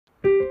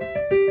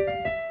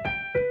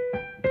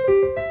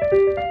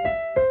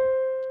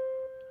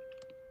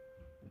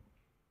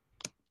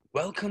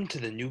Welcome to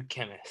the New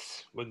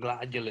Chemist. We're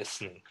glad you're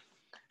listening.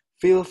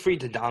 Feel free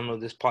to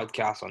download this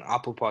podcast on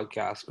Apple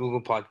Podcasts,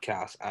 Google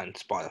Podcasts, and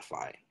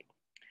Spotify.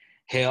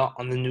 Here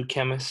on the New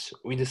Chemist,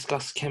 we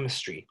discuss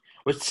chemistry,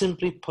 which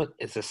simply put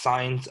is the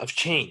science of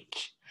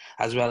change,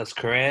 as well as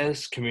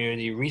careers,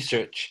 community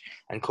research,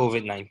 and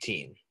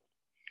COVID-19.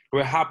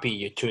 We're happy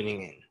you're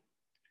tuning in.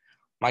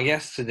 My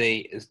guest today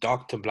is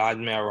Dr.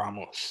 Bladmir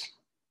Ramos.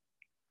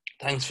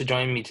 Thanks for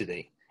joining me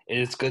today. It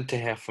is good to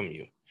hear from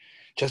you.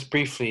 Just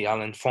briefly,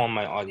 I'll inform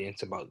my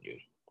audience about you.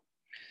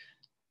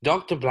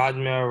 Dr.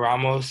 Bladmir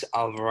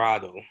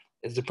Ramos-Alvarado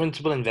is the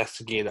principal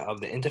investigator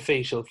of the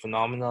Interfacial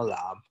Phenomena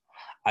Lab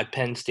at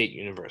Penn State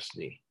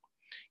University.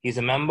 He's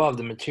a member of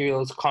the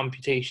Materials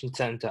Computation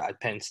Center at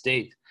Penn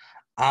State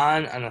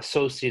and an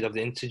associate of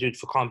the Institute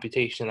for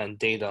Computation and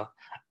Data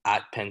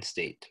at Penn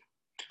State.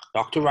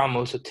 Dr.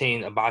 Ramos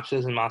obtained a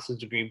bachelor's and master's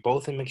degree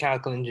both in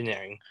mechanical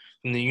engineering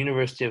from the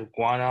University of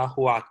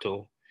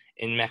Guanajuato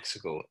in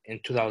Mexico in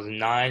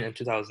 2009 and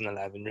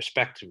 2011,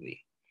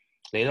 respectively.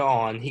 Later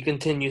on, he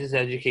continued his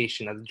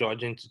education at the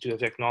Georgia Institute of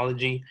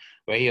Technology,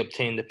 where he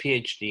obtained a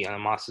PhD and a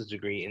master's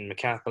degree in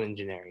mechanical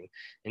engineering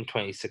in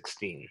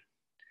 2016.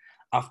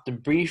 After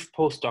brief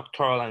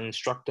postdoctoral and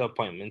instructor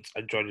appointments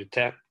at Georgia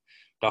Tech,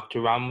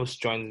 Dr. Ramos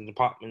joined the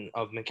Department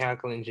of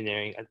Mechanical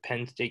Engineering at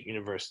Penn State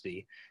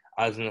University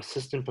as an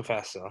assistant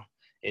professor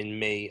in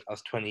May of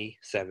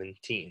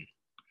 2017.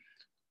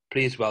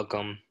 Please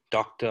welcome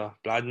Dr.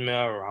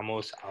 Bladmir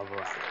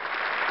Ramos-Alvarado.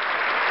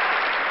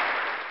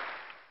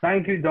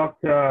 Thank you,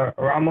 Dr.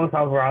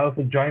 Ramos-Alvarado,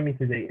 for joining me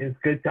today. It's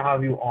good to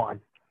have you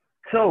on.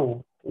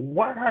 So,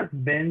 what has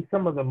been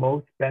some of the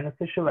most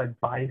beneficial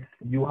advice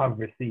you have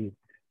received?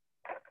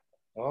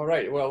 All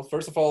right. Well,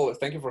 first of all,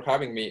 thank you for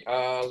having me.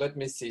 Let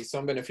me see.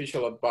 Some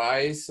beneficial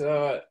advice.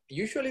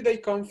 Usually they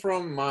come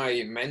from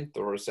my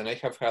mentors, and I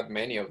have had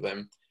many of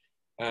them.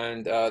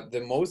 And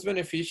the most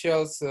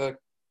beneficials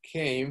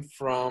came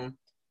from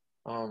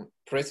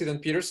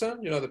President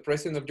Peterson, the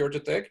president of Georgia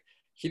Tech.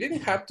 He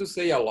didn't have to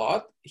say a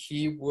lot.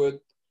 He would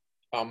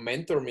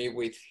mentor me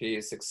with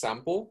his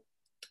example.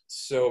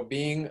 So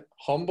being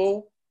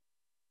humble,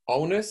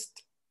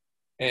 honest,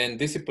 and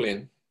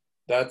disciplined.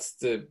 That's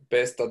the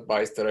best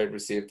advice that I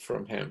received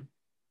from him.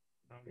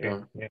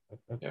 Okay. Yeah,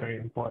 that's very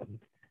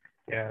important.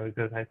 Yeah,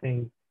 because I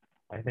think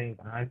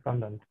I come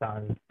to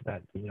understand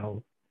that,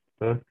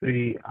 those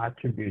three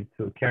attributes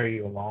will carry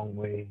you a long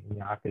way in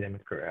your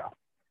academic career.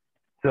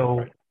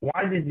 So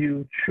why did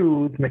you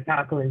choose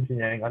mechanical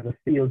engineering as a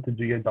field to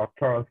do your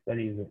doctoral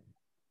studies in?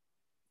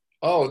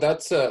 Oh,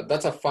 that's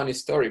a funny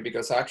story,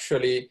 because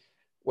actually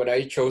when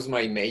I chose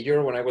my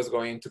major when I was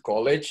going to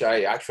college,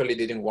 I actually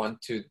didn't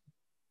want to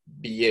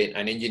be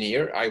an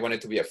engineer. I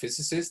wanted to be a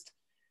physicist,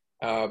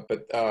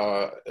 but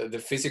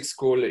the physics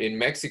school in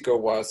Mexico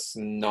was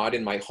not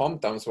in my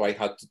hometown, so I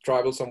had to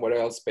travel somewhere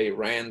else, pay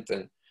rent,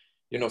 and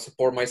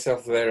support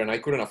myself there, and I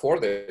couldn't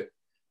afford it.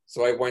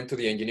 So I went to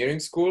the engineering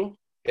school,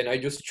 and I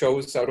just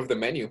chose out of the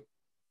menu,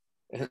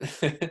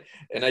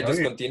 and I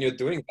just continued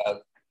doing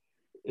that.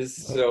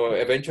 So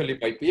eventually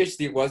my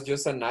PhD was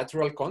just a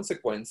natural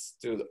consequence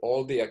to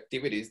all the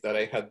activities that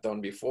I had done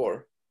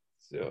before.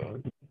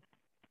 So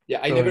yeah,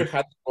 I never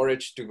had the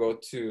courage to go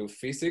to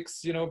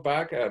physics,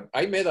 back.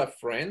 I met a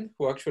friend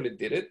who actually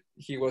did it.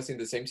 He was in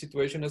the same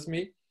situation as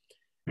me.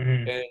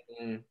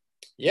 And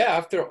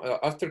yeah,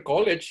 after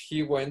college,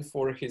 he went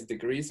for his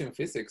degrees in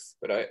physics,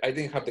 but I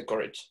didn't have the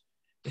courage.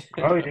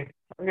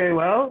 Okay,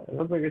 well, it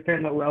looks like it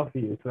turned out well for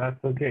you, so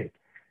that's okay.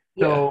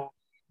 So,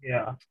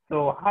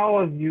 so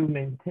how have you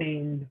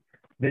maintained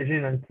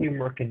vision and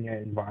teamwork in your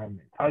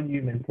environment? How do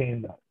you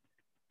maintain that?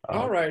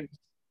 All right.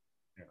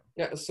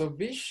 Yeah, so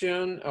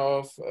vision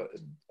of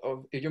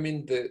you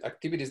mean the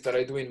activities that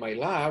I do in my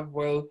lab?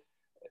 Well,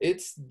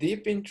 it's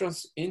deep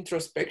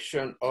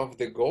introspection of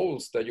the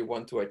goals that you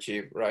want to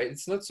achieve, right?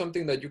 It's not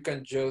something that you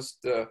can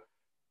just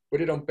put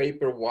it on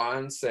paper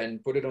once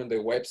and put it on the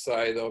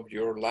website of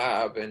your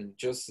lab and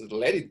just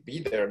let it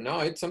be there. No,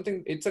 it's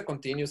a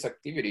continuous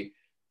activity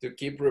to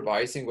keep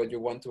revising what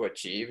you want to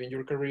achieve in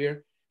your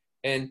career.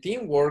 And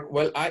teamwork,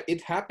 well,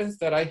 it happens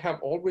that I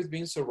have always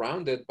been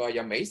surrounded by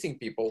amazing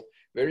people,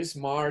 very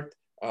smart,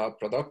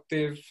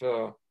 productive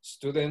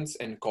students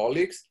and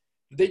colleagues.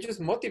 They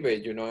just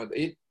motivate,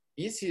 it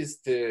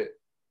eases the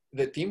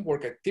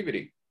teamwork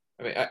activity.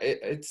 I mean,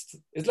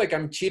 it's like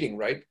I'm cheating,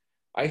 right?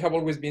 I have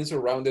always been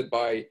surrounded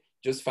by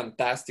just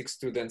fantastic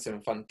students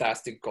and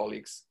fantastic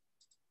colleagues.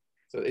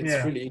 So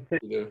it's really easy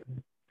to do.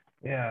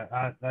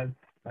 Yeah, that's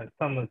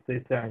some would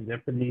say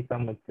serendipity,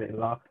 some would say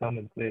luck, some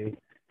would say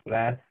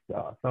blessed,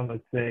 some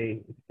would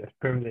say it's just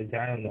privilege,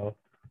 I don't know.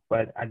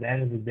 But at the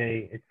end of the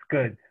day, it's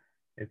good.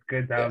 It's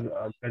good to have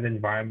a good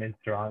environment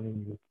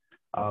surrounding you.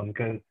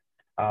 Because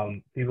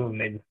people have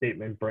made the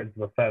statement, birds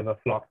of a feather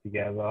flock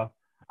together,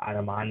 and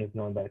a man is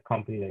known by the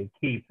company that he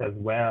keeps, as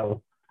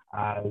well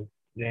as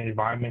the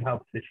environment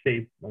helps to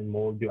shape and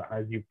mold you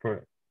as you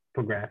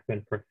progress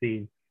and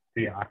proceed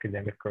through your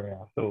academic career.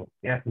 So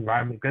yes,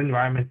 good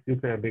environments do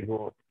play a big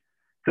role.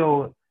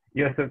 So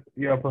you're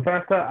a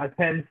professor at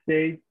Penn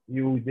State.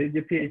 You did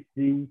your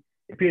PhD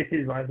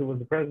PhD advisor, was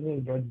the president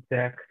of Georgia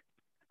Tech.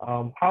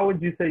 How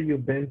would you say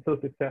you've been so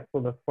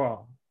successful thus far?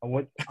 And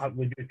what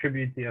would you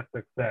attribute to your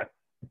success?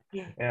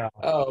 Yeah.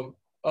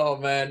 Oh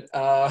man.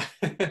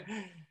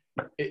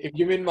 If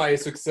you mean my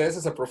success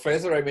as a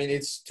professor, I mean,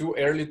 it's too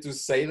early to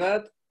say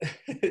that.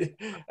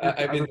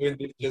 I've been doing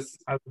this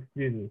just. As a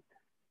student.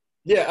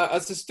 Yeah,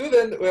 as a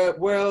student,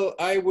 well,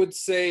 I would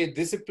say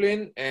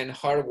discipline and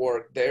hard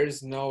work.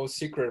 There's no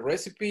secret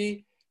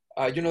recipe.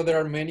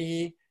 There are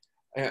many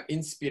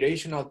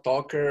inspirational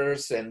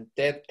talkers and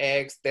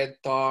TEDx, TED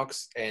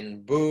Talks,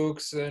 and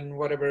books and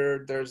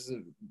whatever. There's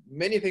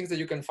many things that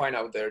you can find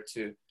out there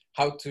to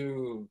how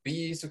to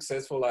be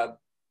successful at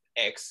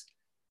X.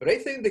 But I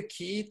think the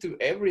key to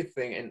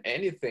everything and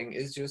anything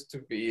is just to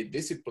be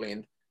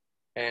disciplined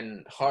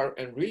and hard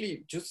and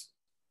really just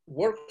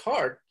work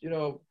hard.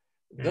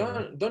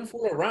 Don't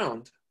fool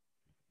around,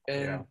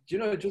 and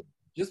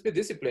just be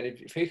disciplined.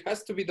 If it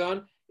has to be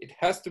done, it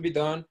has to be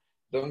done.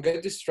 Don't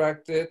get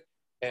distracted.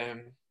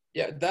 And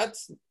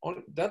that's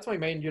my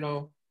main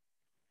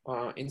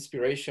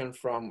inspiration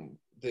from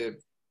the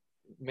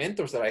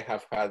mentors that I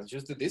have had.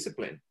 Just the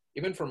discipline,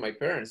 even from my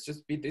parents.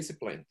 Just be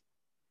disciplined.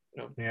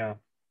 Yeah.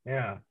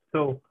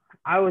 So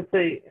I would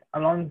say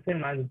along the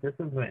same lines of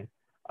discipline.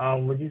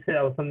 Would you say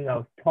that was something that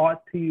was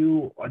taught to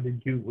you, or do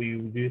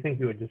you think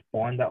you were just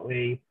born that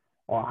way?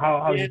 Or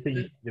how would you say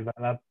you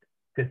developed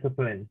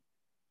discipline?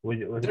 Was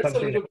it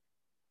something that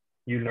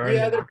you learned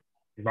in the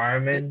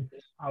environment?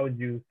 How would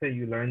you say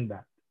you learned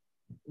that?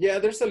 Yeah,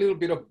 there's a little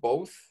bit of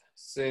both,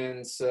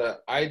 since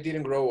I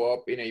didn't grow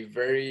up in a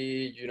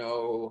very,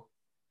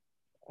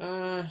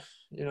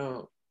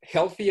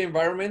 healthy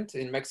environment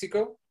in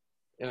Mexico.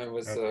 It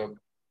was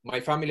my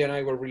family and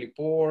I were really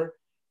poor,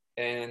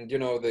 and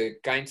the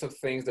kinds of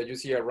things that you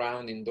see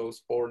around in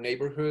those poor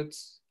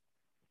neighborhoods.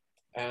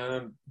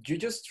 You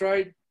just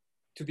try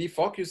to be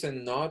focused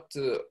and not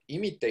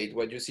imitate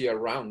what you see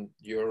around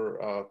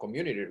your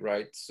community,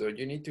 right? So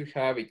you need to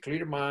have a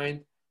clear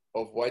mind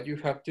of what you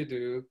have to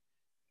do.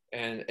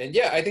 And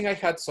I think I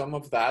had some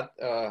of that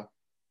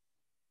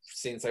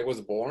since I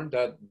was born,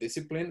 that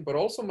discipline. But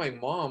also my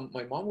mom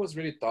was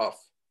really tough,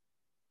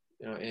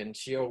 and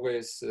she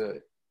always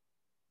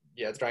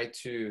tried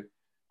to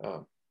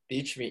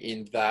teach me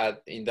in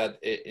that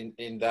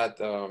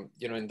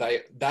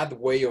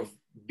way of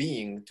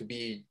being, to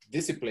be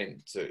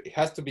disciplined. So it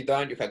has to be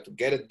done. You have to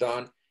get it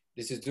done.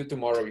 This is due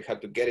tomorrow. You have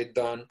to get it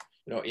done.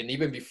 And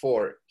even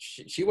before,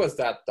 she was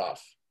that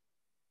tough.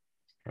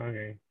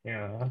 Okay,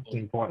 yeah, that's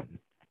important.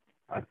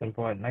 That's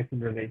important. I can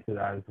relate to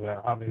that as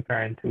well. Having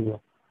parents who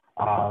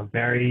are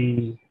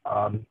very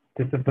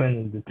disciplined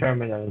and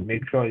determined, and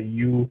make sure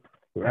you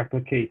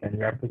replicate and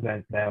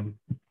represent them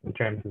in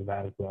terms of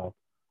that as well.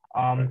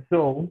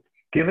 So,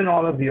 given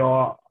all of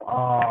your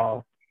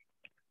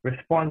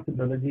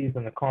responsibilities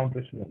and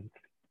accomplishments,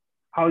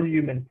 how do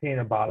you maintain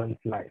a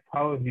balanced life?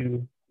 How have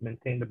you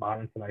maintained a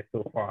balanced life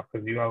so far?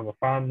 Because you have a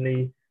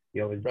family,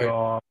 you have a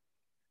job,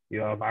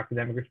 you have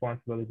academic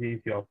responsibilities,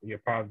 you're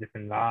part of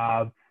different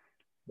labs.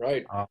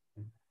 Right.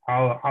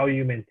 How are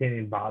you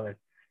maintaining balance?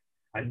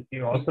 And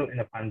you're also in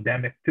a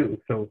pandemic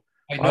too. So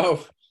I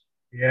know.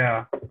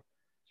 Yeah.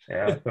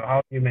 So how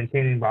are you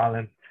maintaining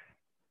balance?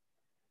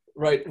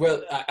 Right.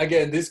 Well,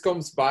 again, this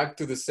comes back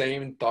to the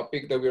same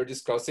topic that we were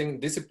discussing: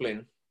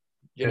 discipline.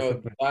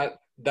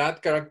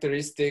 That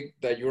characteristic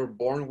that you're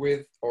born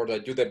with, or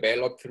that you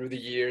develop through the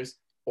years,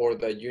 or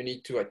that you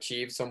need to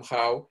achieve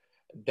somehow,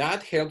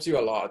 that helps you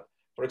a lot.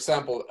 For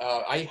example,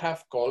 I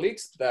have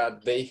colleagues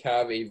that they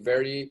have a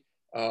very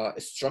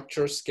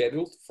structured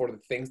schedule for the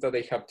things that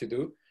they have to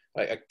do.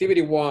 Like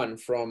activity 1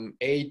 from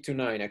 8 to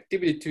 9,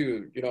 activity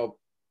 2,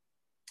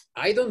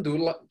 I don't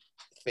do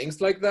things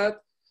like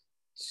that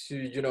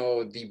to,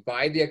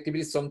 divide the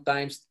activities.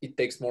 Sometimes it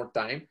takes more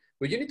time,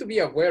 but you need to be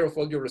aware of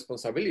all your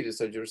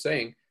responsibilities, as you're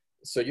saying.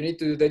 So you need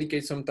to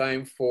dedicate some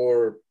time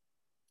for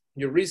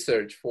your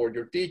research, for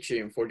your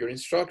teaching, for your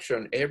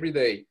instruction every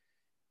day.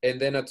 And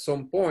then at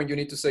some point you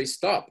need to say,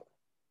 stop,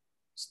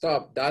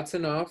 that's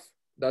enough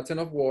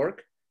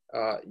work.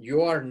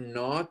 You are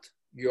not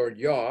your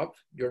job.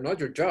 You're not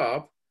your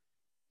job.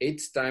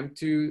 It's time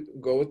to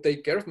go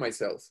take care of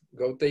myself,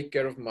 go take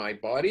care of my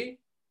body,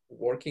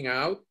 working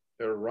out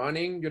or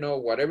running,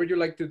 whatever you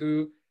like to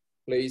do,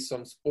 play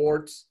some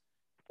sports,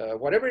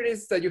 whatever it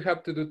is that you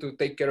have to do to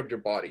take care of your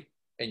body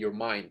and your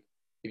mind.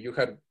 If you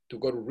have to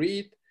go to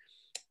read,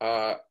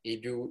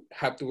 if you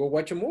have to go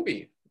watch a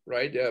movie,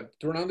 right?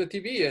 Turn on the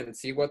TV and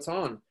see what's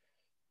on.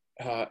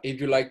 If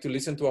you like to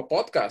listen to a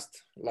podcast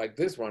like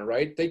this one,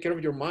 right? Take care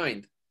of your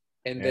mind,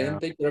 and then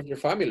take care of your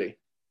family.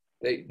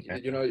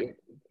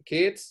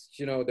 Kids,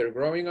 they're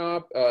growing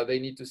up. They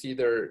need to see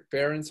their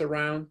parents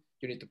around.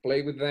 You need to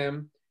play with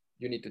them.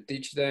 You need to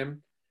teach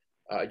them.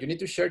 You need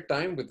to share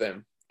time with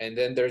them. And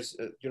then there's,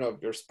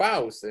 your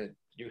spouse. And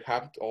you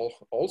have to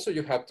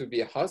you have to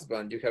be a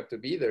husband. You have to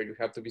be there. You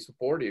have to be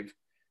supportive.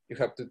 You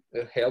have to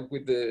help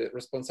with the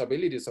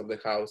responsibilities of the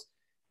house.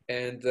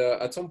 And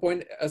at some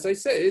point, as I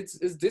said,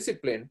 it's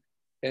discipline.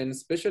 And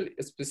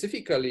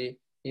specifically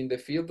in the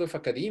field of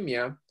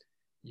academia,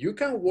 you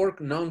can work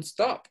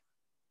nonstop.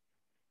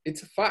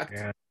 It's a fact.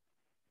 Yeah.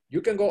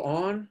 You can go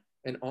on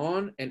and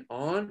on and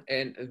on,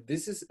 and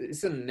this is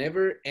it's a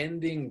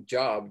never-ending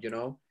job.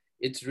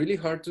 It's really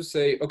hard to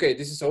say, okay,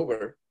 this is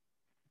over.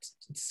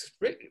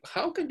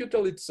 How can you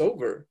tell it's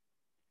over?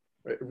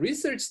 Right?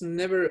 Research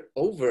never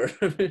over.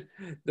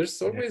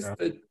 There's always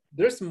Yeah.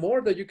 there's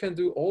more that you can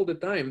do all the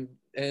time,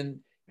 and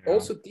Yeah.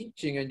 also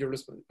teaching and your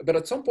but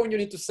at some point you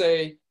need to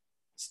say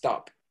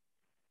stop,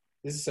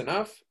 this is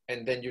enough,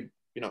 and then you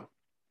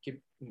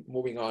keep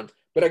moving on.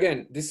 But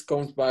again, this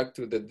comes back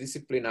to the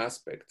discipline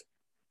aspect.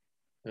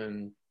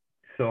 And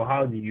So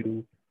how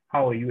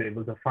are you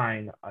able to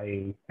find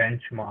a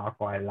benchmark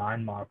or a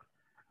landmark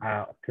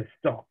to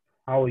stop?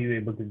 How are you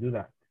able to do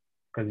that?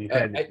 Because you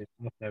said I it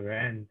must never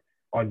end.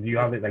 Or do you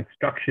have it like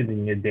structured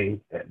in your day?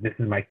 That this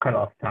is my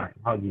cutoff time.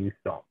 How do you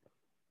stop?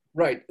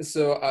 right,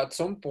 so at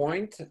some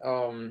point,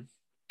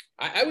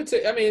 I would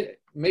say, I mean,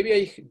 maybe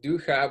I do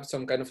have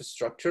some kind of a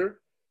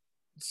structure.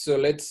 So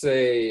let's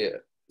say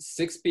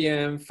 6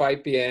 p.m.,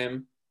 5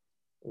 p.m.,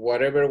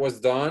 whatever was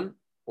done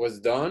was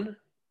done.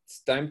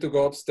 It's time to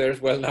go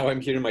upstairs. Well, now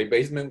I'm here in my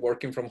basement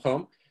working from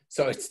home.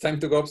 So it's time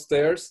to go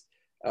upstairs,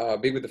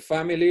 be with the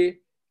family,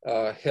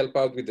 help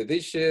out with the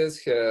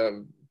dishes,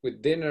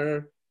 with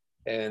dinner,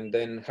 and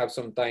then have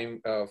some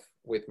time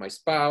with my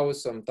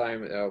spouse, some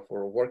time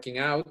for working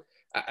out.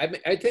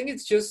 I think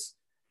it's just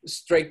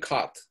straight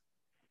cut.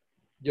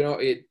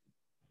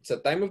 It's a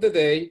time of the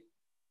day.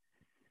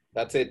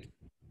 That's it.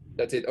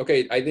 That's it.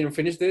 Okay, I didn't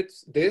finish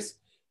this.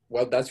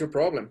 Well, that's your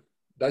problem.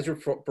 That's your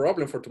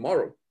problem for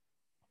tomorrow.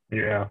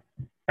 Yeah,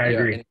 I Yeah,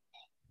 agree. and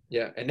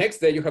yeah, and next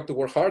day you have to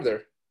work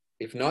harder.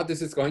 If not,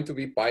 this is going to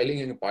be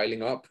piling and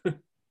piling up.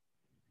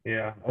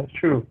 Yeah, that's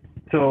true.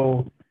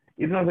 So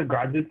even as a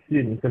graduate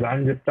student, because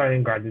I'm just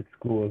starting graduate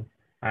school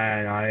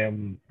and I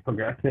am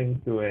progressing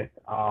through it,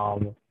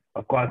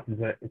 of course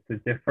it's a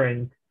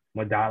different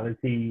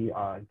modality,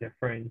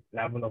 different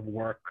level of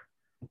work,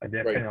 a Right,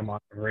 different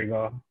amount of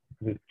rigor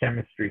with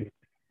chemistry.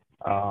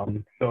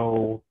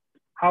 So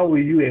how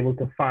were you able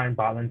to find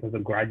balance as a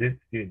graduate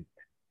student?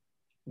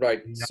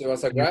 right. You know, So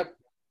as a you, grad,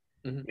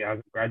 mhm. yeah, as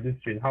a graduate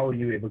student, how were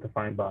you able to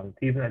find balance,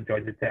 even at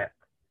Georgia Tech?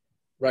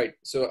 Right.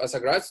 So as a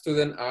grad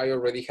student, I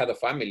already had a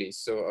family.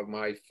 So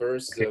my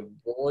first Okay.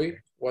 boy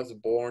was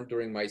born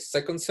during my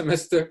second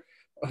semester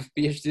of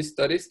PhD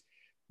studies.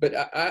 But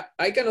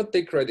I cannot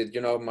take credit.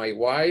 My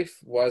wife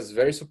was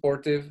very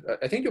supportive.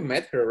 I think you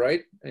met her,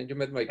 right? And you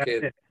met my I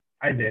kid.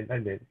 did. I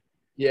did.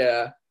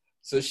 Yeah.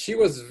 So she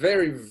was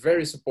very,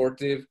 very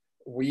supportive.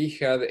 We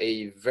had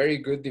a very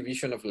good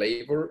division of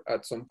labor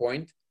at some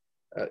point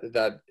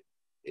that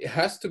it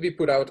has to be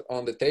put out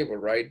on the table,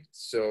 right?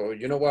 So,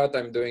 you know what?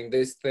 I'm doing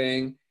this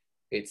thing.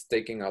 It's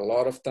taking a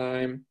lot of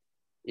time.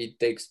 It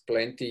takes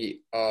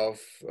plenty of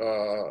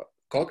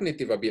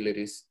cognitive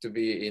abilities to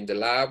be in the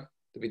lab,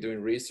 to be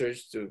doing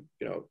research, to,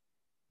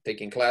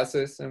 taking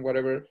classes and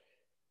whatever.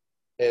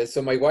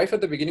 So my wife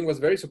at the beginning was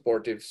very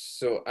supportive.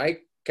 So I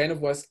kind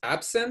of was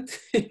absent,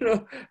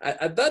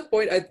 at that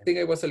point, I think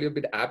I was a little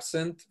bit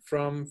absent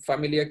from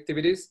family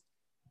activities,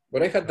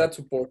 but I had Yeah. that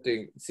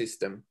supporting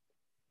system.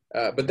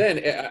 But then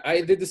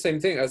I did the same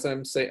thing as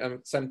I'm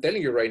saying. So I'm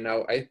telling you right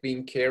now, I've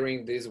been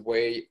carrying this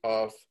way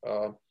of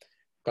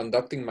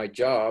conducting my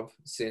job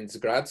since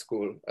grad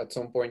school. At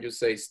some point, you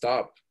say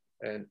stop,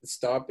 and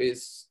stop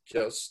is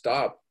just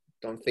stop.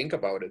 Don't think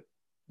about it.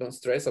 Don't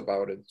stress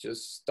about it.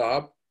 Just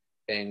stop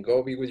and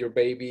go be with your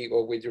baby.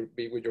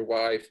 Be with your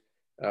wife.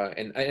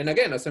 And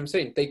again, as I'm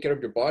saying, take care of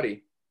your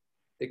body.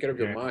 Take care of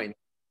your Yeah. mind.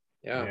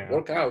 Yeah, Yeah.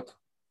 work out.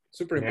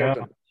 Super Yeah.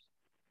 important.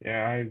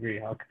 Yeah, I agree.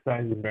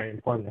 Exercise is very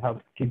important. It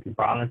helps keep you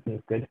balanced and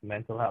it's good for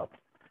mental health.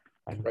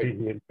 I Right.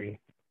 completely agree.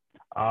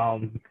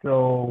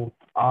 So,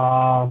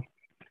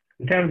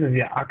 in terms of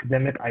your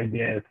academic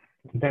ideas,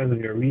 in terms of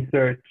your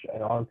research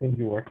and all the things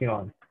you're working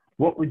on,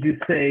 what would you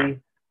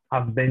say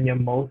have been your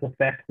most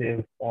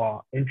effective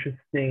or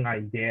interesting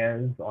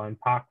ideas or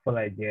impactful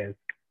ideas?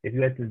 If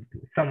you had to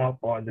sum up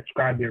or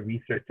describe your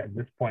research at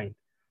this point,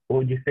 what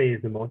would you say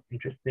is the most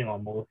interesting or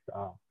most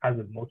has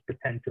the most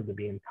potential to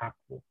be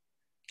impactful?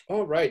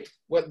 All right.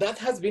 Well, that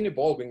has been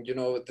evolving.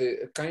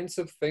 The kinds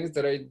of things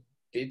that I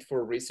did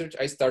for research.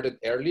 I started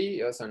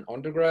early as an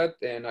undergrad,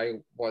 and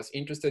I was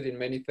interested in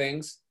many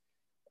things,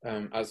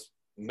 as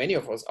many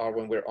of us are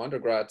when we're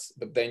undergrads.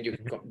 But then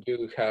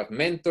you have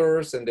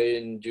mentors, and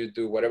then you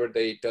do whatever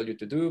they tell you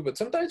to do. But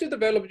sometimes you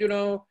develop, you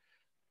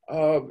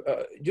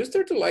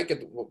start to like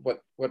it,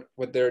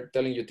 what they're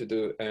telling you to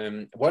do.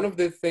 One of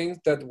the things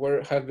that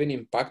have been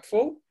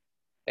impactful,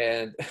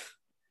 and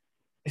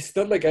it's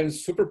not like I'm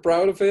super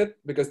proud of it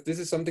because this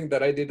is something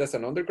that I did as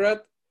an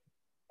undergrad.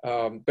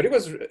 But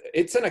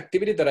it's an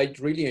activity that I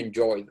really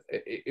enjoyed.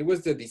 It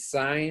was the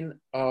design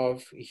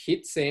of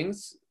heat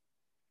sinks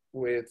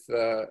with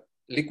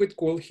liquid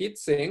cooled heat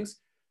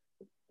sinks,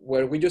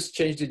 where we just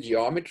changed the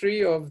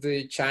geometry of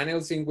the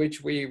channels in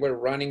which we were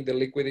running the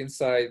liquid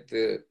inside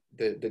the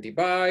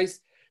device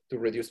to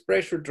reduce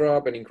pressure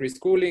drop and increase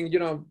cooling.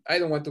 I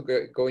don't want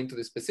to go into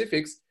the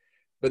specifics,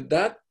 but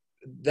that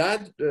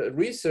that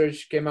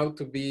research came out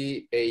to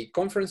be a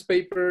conference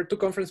paper, two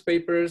conference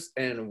papers,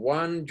 and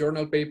one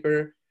journal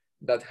paper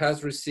that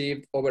has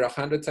received over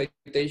 100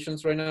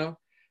 citations right now.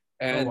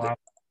 Oh, And wow.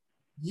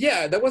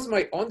 yeah, that was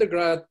my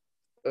undergrad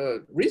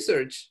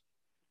research.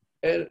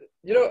 And,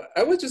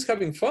 I was just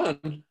having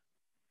fun.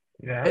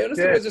 Yeah, I that's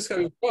honestly good. was just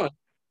having fun.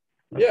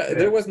 That's Yeah,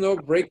 there good. was no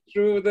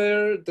breakthrough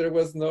there. There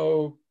was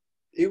no,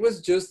 it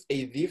was just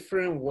a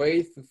different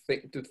way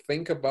to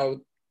think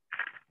about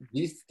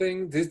these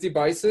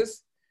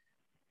devices.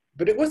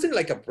 But it wasn't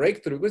like a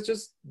breakthrough. It was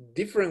just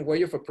different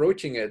way of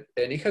approaching it.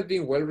 And it has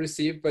been well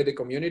received by the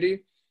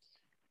community.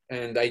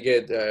 And I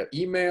get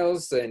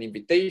emails and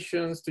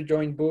invitations to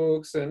join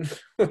books and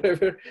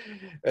whatever.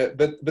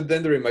 But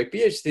then during my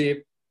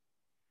PhD,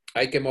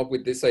 I came up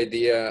with this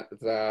idea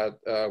that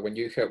when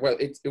you have, well,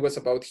 it was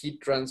about heat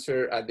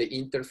transfer at the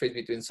interface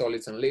between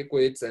solids and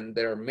liquids, and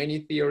there are many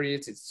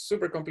theories. It's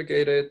super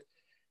complicated,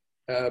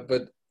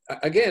 but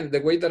again,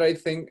 the way that I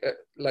think,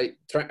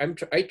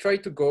 I try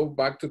to go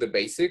back to the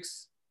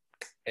basics,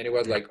 and it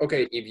was Yeah. like,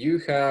 okay, if you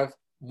have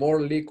more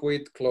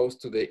liquid close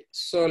to the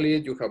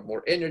solid, you have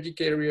more energy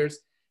carriers,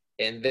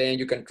 and then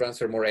you can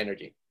transfer more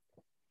energy.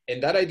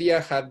 And that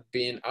idea had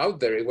been out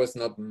there. It was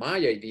not my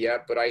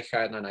idea, but I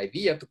had an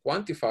idea to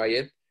quantify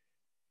it.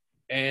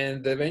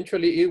 And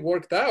eventually it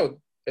worked out.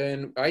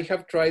 And I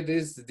have tried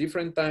this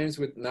different times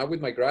with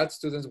my grad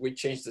students. We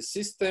changed the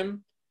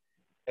system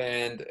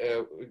and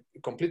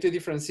completely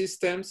different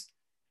systems,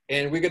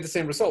 and we get the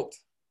same result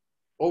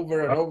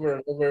over and Oh, over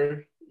and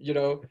over.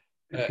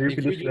 If we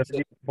use reproducibility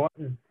is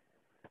important.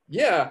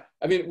 Yeah,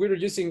 I mean, we were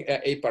using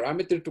a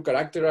parameter to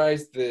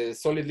characterize the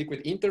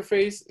solid-liquid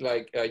interface,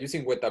 like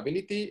using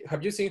wettability.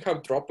 Have you seen how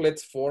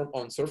droplets form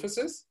on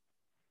surfaces?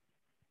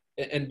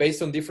 And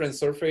based on different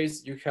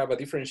surface, you have a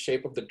different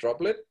shape of the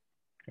droplet.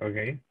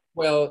 Okay.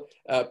 Well,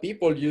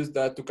 people use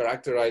that to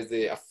characterize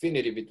the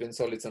affinity between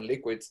solids and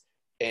liquids.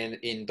 And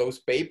in those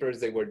papers,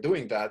 they were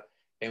doing that.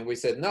 And we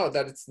said, no,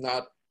 that's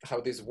not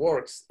how this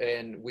works.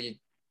 And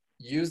we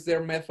use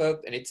their method,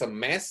 and it's a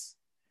mess.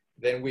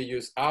 Then we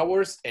use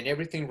ours, and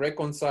everything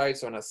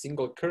reconciles on a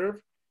single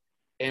curve.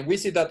 And we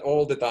see that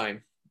all the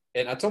time.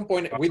 And at some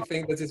point, we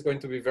think this is going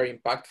to be very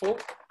impactful.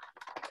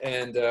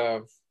 And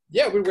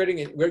yeah,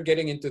 we're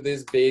getting into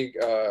this big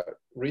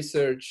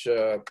research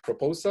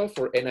proposal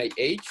for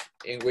NIH,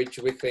 in which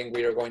we think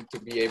we are going to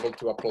be able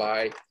to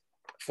apply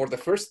for the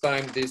first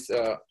time this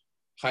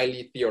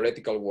highly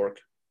theoretical work.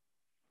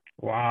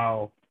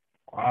 Wow.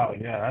 Wow.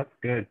 Yeah, that's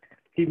good.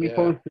 Keep me Yeah,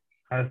 posted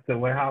as to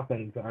what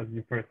happens as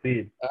you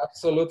proceed.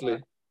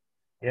 absolutely.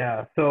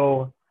 Yeah.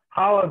 So,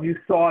 how have you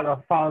sought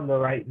or found the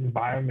right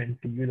environment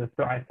for you to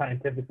thrive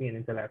scientifically and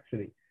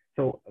intellectually?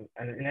 So,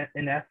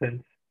 in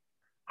essence,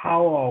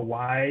 how or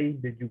why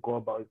did you go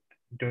about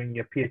doing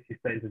your PhD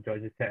studies at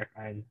Georgia Tech,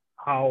 and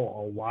how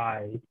or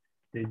why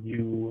did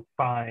you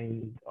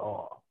find,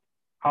 or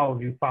how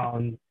have you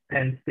found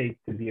Penn State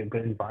to be a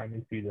good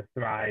environment for you to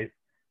thrive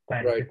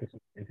Right.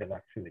 scientifically and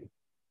intellectually?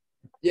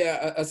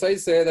 Yeah, as I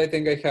said, I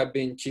think I have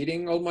been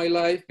cheating all my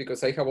life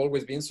because I have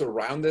always been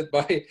surrounded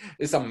by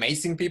these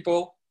amazing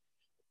people.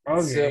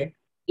 So Okay.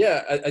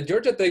 yeah, at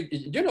Georgia Tech,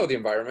 the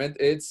environment.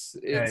 Yeah, It's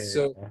yeah,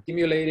 so yeah.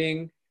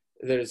 stimulating.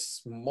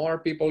 There's more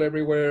people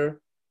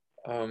everywhere,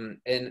 and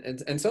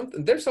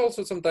there's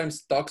also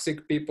sometimes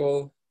toxic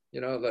people.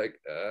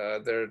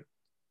 They're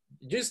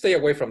just stay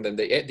away from them.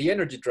 The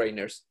energy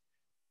trainers.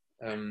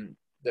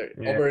 They're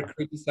Yeah, over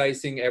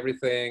criticizing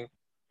everything,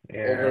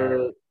 yeah,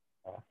 over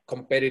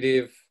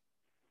competitive.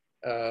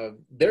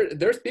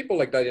 There's people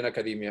like that in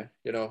academia.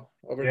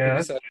 Over yeah,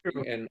 that's criticizing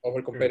true. and over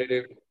True.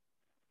 competitive.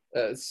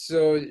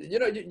 So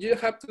you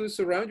have to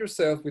surround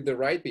yourself with the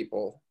right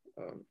people,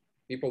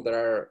 people that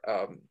are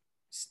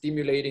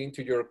stimulating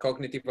to your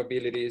cognitive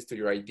abilities, to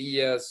your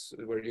ideas,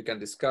 where you can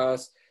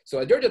discuss. So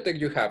at Georgia Tech,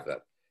 you have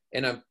that,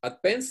 and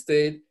at Penn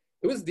State,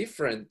 it was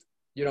different.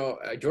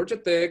 Georgia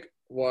Tech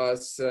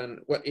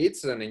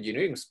it's an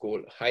engineering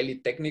school, highly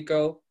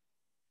technical,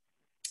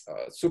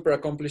 super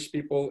accomplished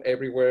people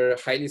everywhere,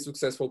 highly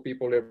successful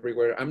people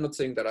everywhere. I'm not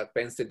saying that at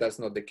Penn State that's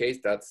not the case.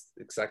 That's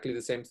exactly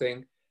the same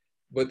thing.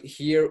 But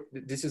here,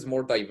 this is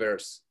more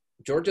diverse.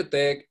 Georgia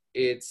Tech,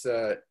 it's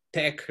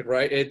tech,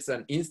 right? It's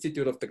an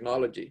institute of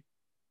technology.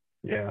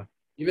 Yeah,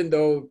 Even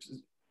though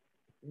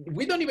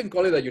we don't even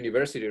call it a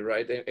university,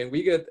 right? And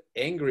we get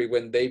angry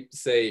when they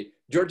say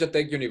Georgia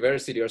Tech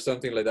University or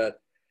something like that.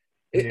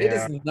 It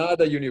is yeah, not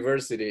a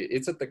university.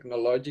 It's a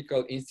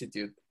technological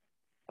institute.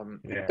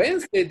 yeah. Penn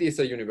State is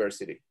a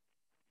university.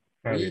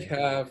 We Okay.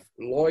 have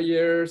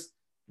lawyers,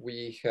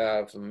 we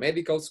have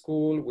medical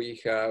school, we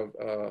have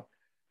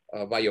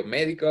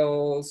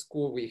biomedical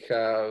school, we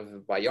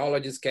have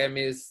biologists,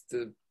 chemists.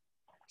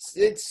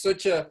 It's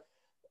such a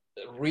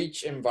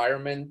rich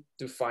environment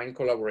to find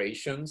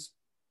collaborations,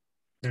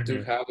 to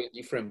Mm-hmm. have a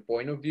different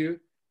point of view.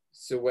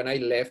 So when I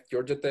left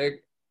Georgia Tech,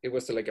 it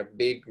was like a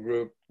big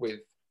group with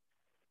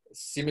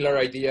similar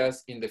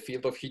ideas in the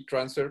field of heat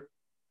transfer.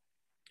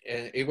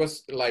 And it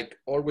was like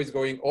always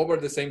going over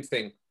the same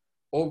thing,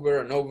 over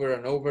and over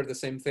and over the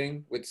same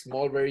thing with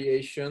small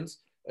variations,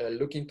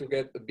 looking to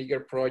get bigger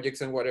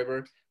projects and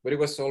whatever, but it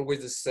was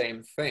always the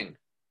same thing.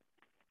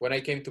 When I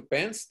came to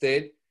Penn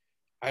State,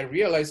 I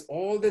realized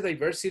all the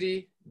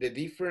diversity, the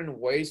different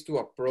ways to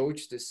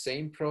approach the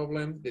same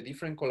problem, the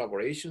different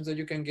collaborations that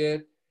you can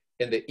get,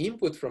 and the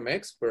input from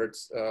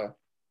experts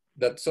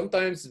that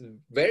sometimes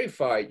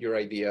verify your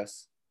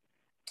ideas.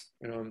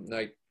 You know,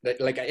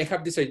 like I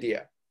have this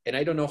idea and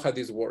I don't know how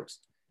this works.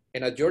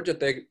 And at Georgia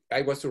Tech,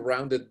 I was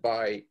surrounded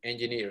by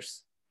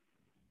engineers.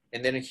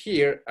 And then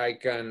here I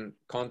can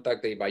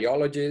contact a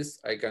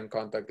biologist, I can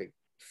contact a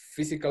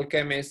physical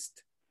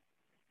chemist,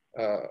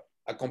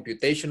 a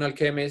computational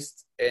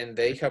chemist, and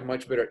they have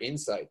much better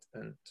insight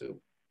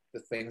into the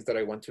things that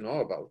I want to know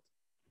about.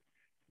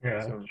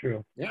 Yeah, that's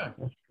true. Yeah.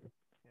 That's true.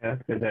 Yeah,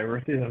 that's good.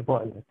 Diversity is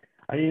important.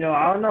 And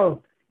I don't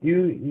know.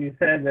 You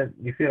said that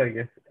you feel like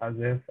it's as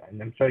if,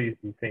 and I'm sure you're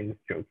saying this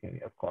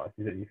jokingly, of course.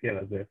 You said you feel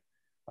as if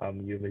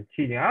you've been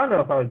cheating. I don't know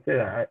if I would say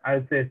that.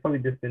 I'd say it's probably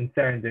just been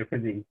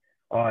serendipity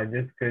or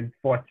just good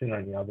fortune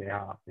on your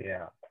behalf.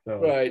 Yeah. So.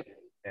 Right.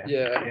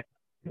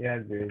 Yeah,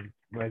 dude.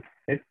 But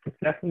it's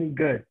definitely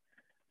good.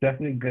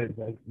 Definitely good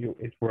that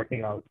it's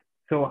working out.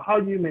 So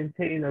how do you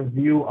maintain a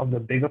view of the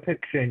bigger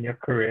picture in your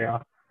career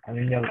and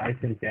in your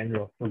life in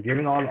general? So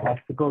given all the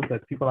obstacles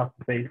that people have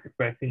to face,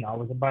 especially now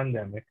with the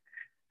pandemic,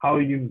 how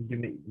you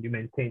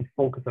maintain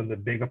focus on the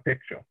bigger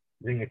picture?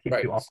 I think it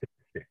keeps you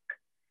optimistic.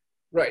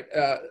 Right.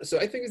 So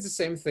I think it's the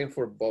same thing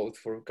for both,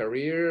 for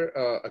career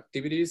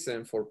activities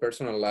and for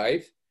personal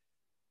life.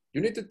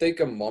 You need to take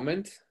a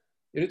moment.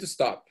 You need to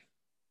stop.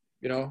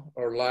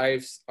 Our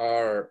lives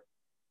are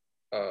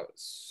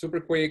super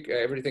quick.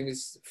 Everything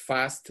is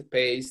fast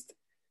paced.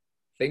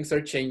 Things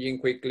are changing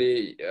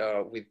quickly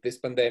with this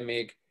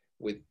pandemic,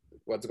 with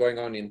what's going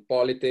on in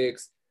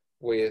politics,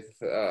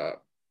 with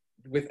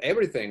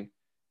everything.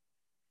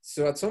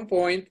 So at some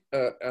point,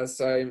 as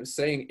I'm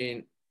saying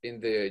in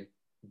the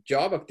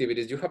job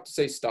activities, you have to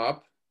say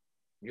stop.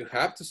 You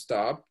have to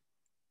stop.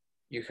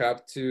 You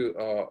have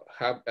to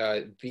have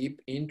a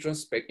deep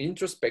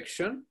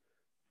introspection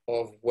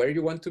of where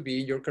you want to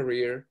be in your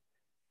career,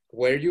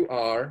 where you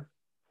are,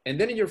 and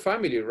then in your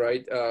family,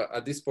 right?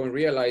 At this point,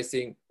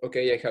 realizing,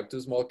 okay, I have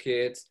 2 small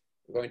kids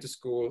going to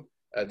school.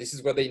 This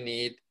is what they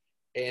need.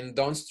 And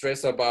don't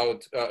stress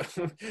about,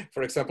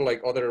 for example,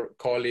 like other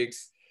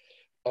colleagues,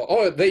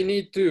 they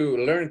need to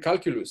learn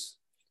calculus.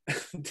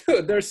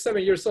 They're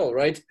 7 years old,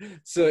 right?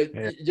 So,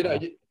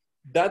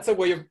 that's a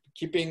way of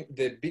keeping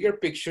the bigger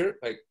picture,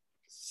 like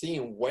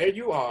seeing where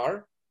you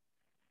are,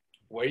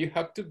 where you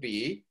have to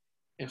be,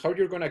 and how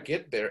you're going to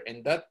get there.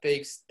 And that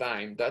takes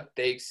time. That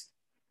takes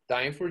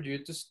time for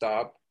you to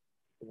stop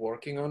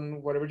working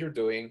on whatever you're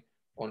doing,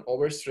 on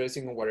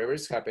overstressing on whatever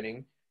is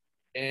happening,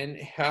 and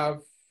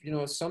have,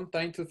 some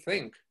time to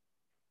think,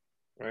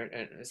 right?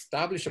 And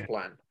establish a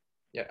plan.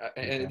 Yeah.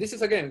 And this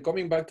is, again,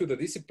 coming back to the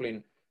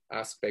discipline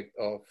aspect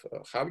of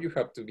how you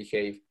have to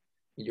behave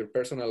in your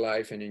personal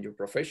life and in your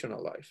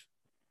professional life.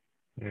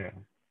 Yeah,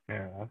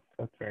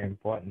 that's very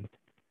important.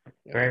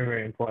 Very,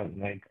 very important.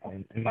 Like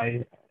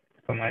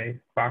from my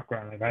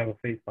background, like I have a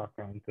faith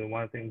background, so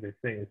one of the things they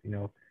say is,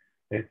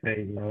 they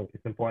say,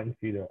 it's important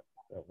for you to,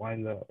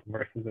 one of the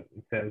verses that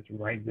says,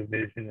 write the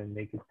vision and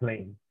make it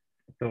plain.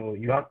 So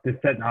you have to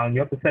set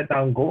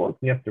down goals,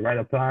 you have to write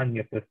a plan,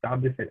 you have to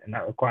establish it, and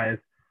that requires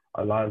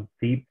a lot of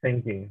deep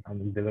thinking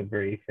and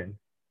deliberation.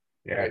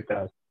 Yeah, it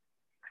does.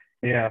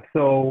 Yeah,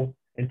 so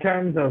in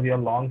terms of your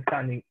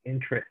long-standing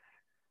interests,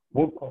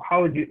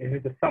 how would you, if you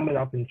could sum it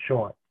up in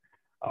short,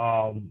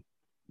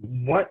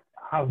 what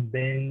have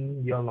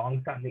been your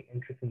long-standing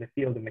interests in the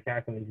field of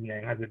mechanical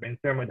engineering? Has it been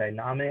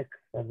thermodynamics?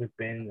 Has it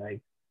been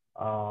like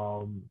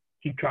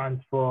heat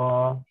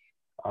transfer,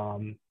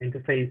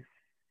 interface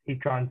heat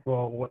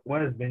transfer?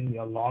 What has been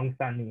your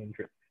long-standing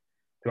interest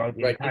throughout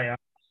the entire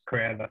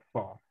career thus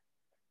far?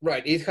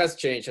 Right, it has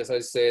changed. As I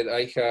said,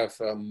 I have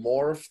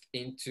morphed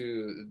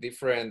into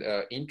different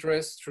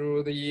interests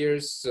through the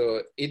years.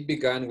 So it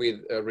began with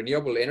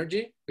renewable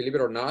energy, believe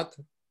it or not.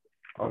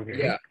 Okay.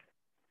 Yeah,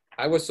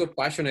 I was so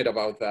passionate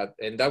about that.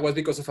 And that was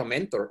because of a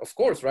mentor, of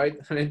course, right?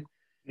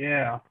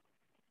 Yeah.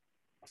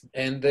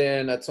 And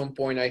then at some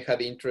point I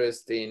had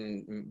interest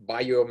in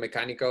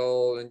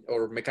biomechanical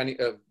or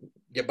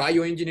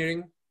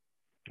bioengineering,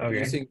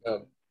 using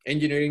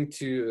engineering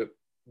to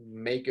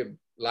make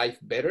life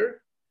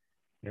better.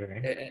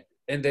 Okay.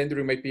 And then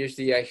during my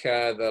PhD, I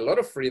had a lot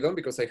of freedom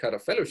because I had a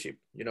fellowship,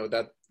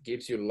 that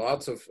gives you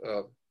lots of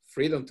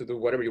freedom to do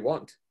whatever you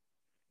want.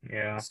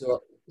 Yeah.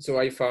 So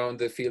I found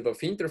the field of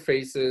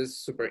interfaces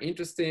super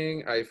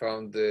interesting. I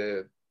found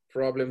the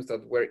problems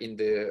that were in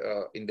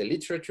the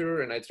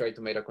literature, and I tried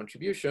to make a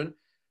contribution.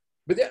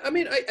 But I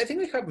mean, I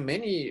think I have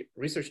many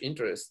research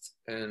interests,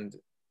 and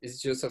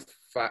it's just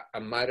a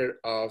matter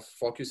of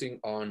focusing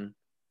on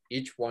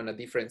each one at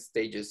different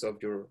stages of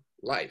your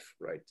life,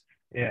 right?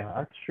 Yeah,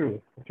 that's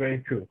true. That's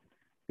very true.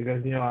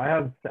 Because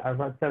I've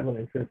had several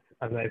interests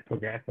as I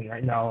progress, and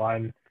right now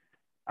I'm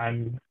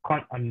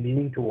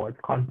leaning towards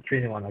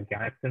concentrating on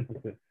organic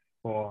synthesis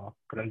because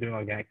I'm doing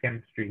organic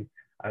chemistry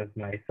as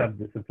my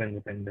sub-discipline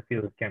within the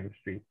field of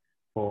chemistry.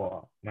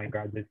 for my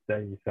graduate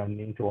studies, so I'm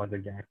leaning towards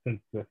organic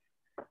synthesis.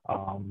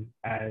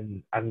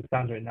 And as it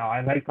stands right now,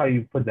 I like how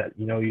you put that.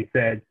 You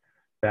said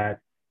that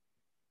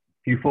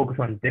you focus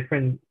on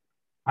different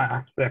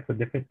aspects or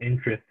different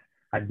interests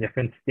at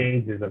different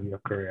stages of your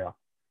career.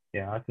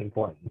 Yeah, that's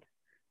important.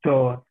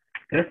 So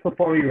just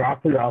before we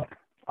wrap it up,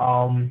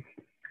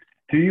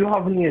 do you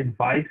have any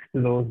advice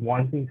to those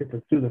wanting to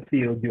pursue the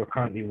field you're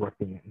currently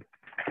working in?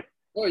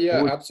 Oh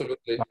yeah,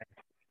 absolutely.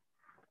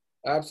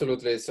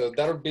 Absolutely. So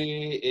that would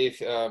be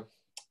if,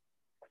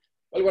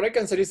 well, what I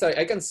can say is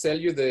I can sell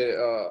you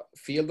the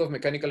field of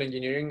mechanical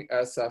engineering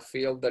as a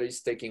field that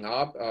is taking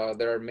up.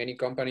 There are many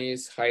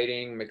companies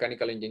hiring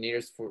mechanical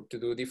engineers to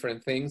do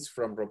different things,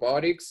 from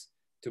robotics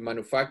to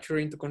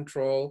manufacturing to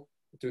control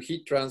to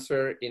heat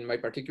transfer. In my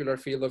particular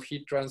field of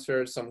heat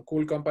transfer, some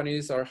cool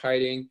companies are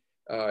hiring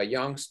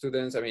young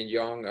students,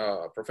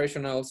 young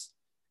professionals,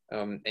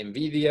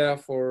 NVIDIA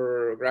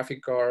for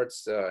graphic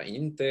cards,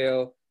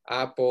 Intel,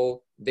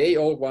 Apple, they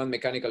all want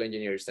mechanical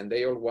engineers and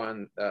they all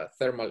want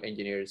thermal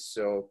engineers.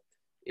 So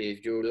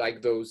if you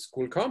like those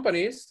cool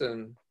companies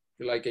and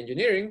you like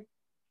engineering,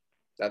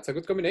 that's a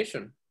good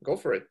combination. Go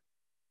for it.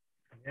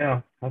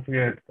 Yeah, that's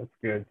good. That's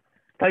good.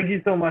 Thank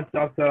you so much,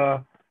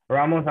 Dr.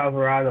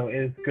 Ramos-Alvarado.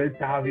 It's good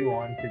to have you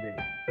on today.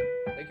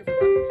 Thank you for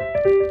having me.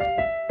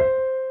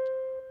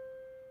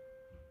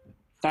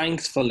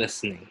 Thanks for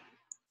listening.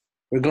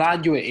 We're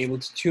glad you were able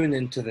to tune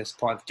into this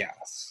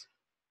podcast.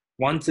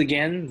 Once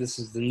again, this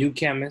is The New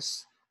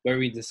Chemist, where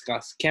we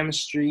discuss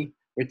chemistry,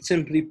 which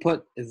simply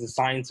put is the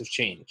science of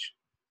change,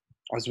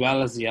 as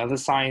well as the other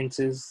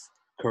sciences,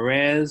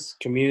 careers,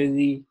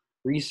 community,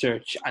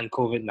 research, and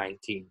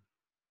COVID-19.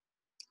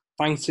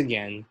 Thanks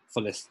again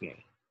for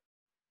listening.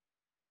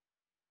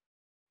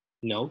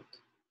 Note,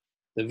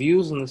 the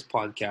views on this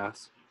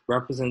podcast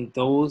represent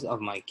those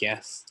of my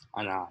guests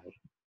and I.